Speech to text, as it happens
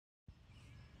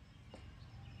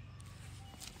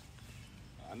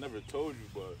I never told you,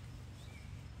 but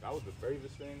that was the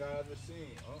bravest thing I ever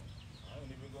seen. I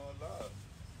ain't even gonna lie.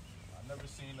 I never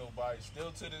seen nobody.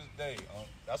 Still to this day.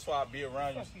 That's why I be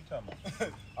around you. What you talking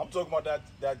about? I'm talking about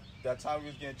that time we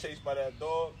was getting chased by that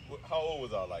dog. How old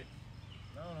was I? Like,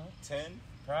 I don't know. 10?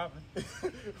 Probably.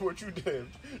 What you did?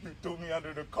 You threw me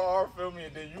under the car, feel me,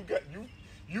 and then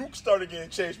you started getting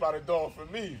chased by the dog for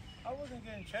me. I wasn't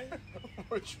getting chased.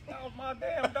 What you? That was my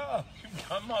damn dog. You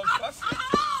dumb motherfucker.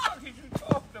 What are you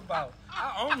talking about?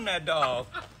 I own that dog.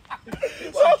 He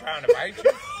wasn't trying to bite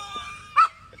you.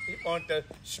 He wanted to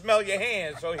smell your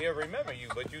hands so he'll remember you,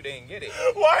 but you didn't get it.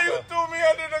 Why you threw me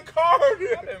under the car?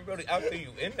 I threw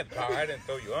you in the car. I didn't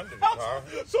throw you under the car.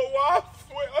 So why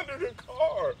I went under the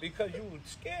car? Because you were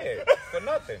scared for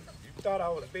nothing. You thought I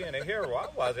was being a hero. I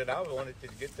wasn't. I wanted to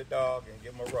get the dog and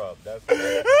give him a rub. That's what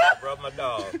I rub my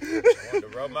dog. I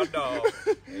wanted to rub my dog.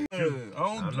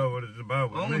 I know what it's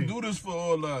about with I don't do this for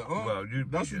all that. Well,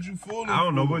 that's what you fooling for. I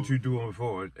don't know what you doing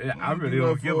for it. I really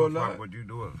don't give a fuck what you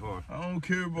doing for. I don't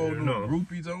care about no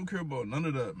groupies. I don't care about none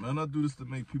of that, man. I do this to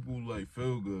make people like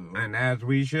feel good. And as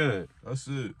we should. That's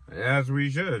it. As we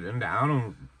should. And I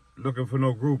don't looking for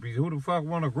no groupies. Who the fuck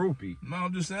want a groupie? No,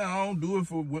 I'm just saying I don't do it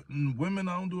for women.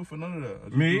 I don't do it for none of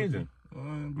that. Me either.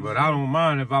 But I don't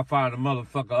mind if I find a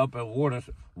motherfucker up at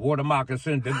Water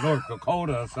Moccasin in North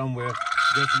Dakota or somewhere.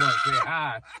 Just want to say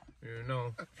hi. You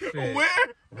know. Shit. Where?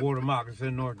 Water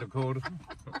Moccasin, North Dakota.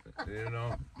 You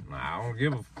know. I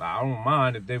don't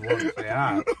mind if they want to say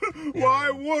hi. Why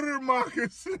Water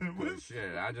Moccasin? But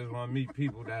shit, I just want to meet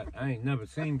people that I ain't never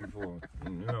seen before.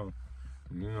 You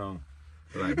know.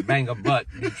 Like Banger Butt,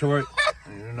 Detroit.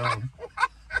 You know.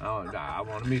 I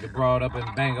want to meet a broad up in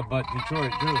Banger Butt,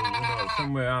 Detroit, too. You know,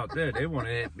 somewhere out there. They want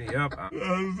to hit me up.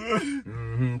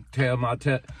 Tear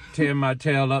my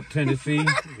tail up Tennessee.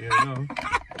 You know.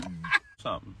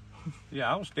 Something.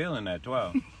 Yeah, I was stealing that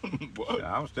 12. What?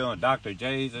 Yeah, I was stealing Dr.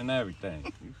 J's and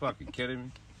everything. You fucking kidding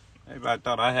me? Everybody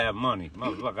thought I had money.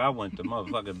 Motherfucker, I went to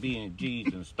motherfucking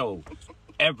B&G's and stole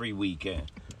every weekend.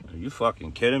 Are you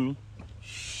fucking kidding me?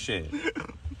 Shit.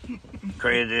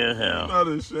 Crazy as hell. Not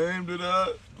ashamed of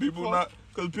that.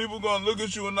 Because people gonna look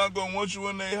at you and not gonna want you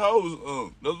in their house.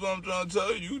 That's what I'm trying to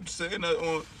tell you. You saying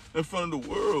that in front of the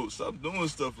world. Stop doing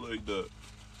stuff like that.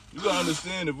 You gotta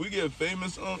understand, if we get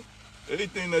famous,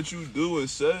 anything that you do and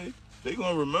say, they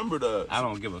gonna remember that. I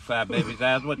don't give a fat baby's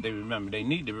ass what they remember. They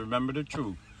need to remember the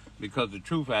truth. Because the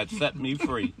truth had set me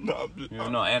free.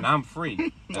 And I'm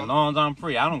free. As long as I'm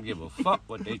free, I don't give a fuck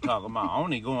what they talking about. I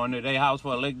only go into their house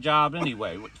for a lick job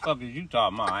anyway. What the fuck is you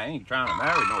talking about? I ain't trying to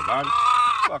marry nobody.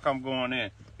 Fuck, I'm going in.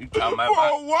 You talking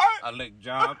about a lick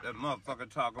job? That motherfucker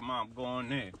talking about I'm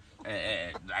going in.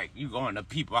 And like, you going to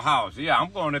people's house. Yeah,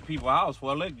 I'm going to people's house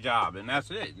for a lick job, and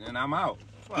that's it. And I'm out.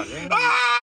 Fuck, ain't no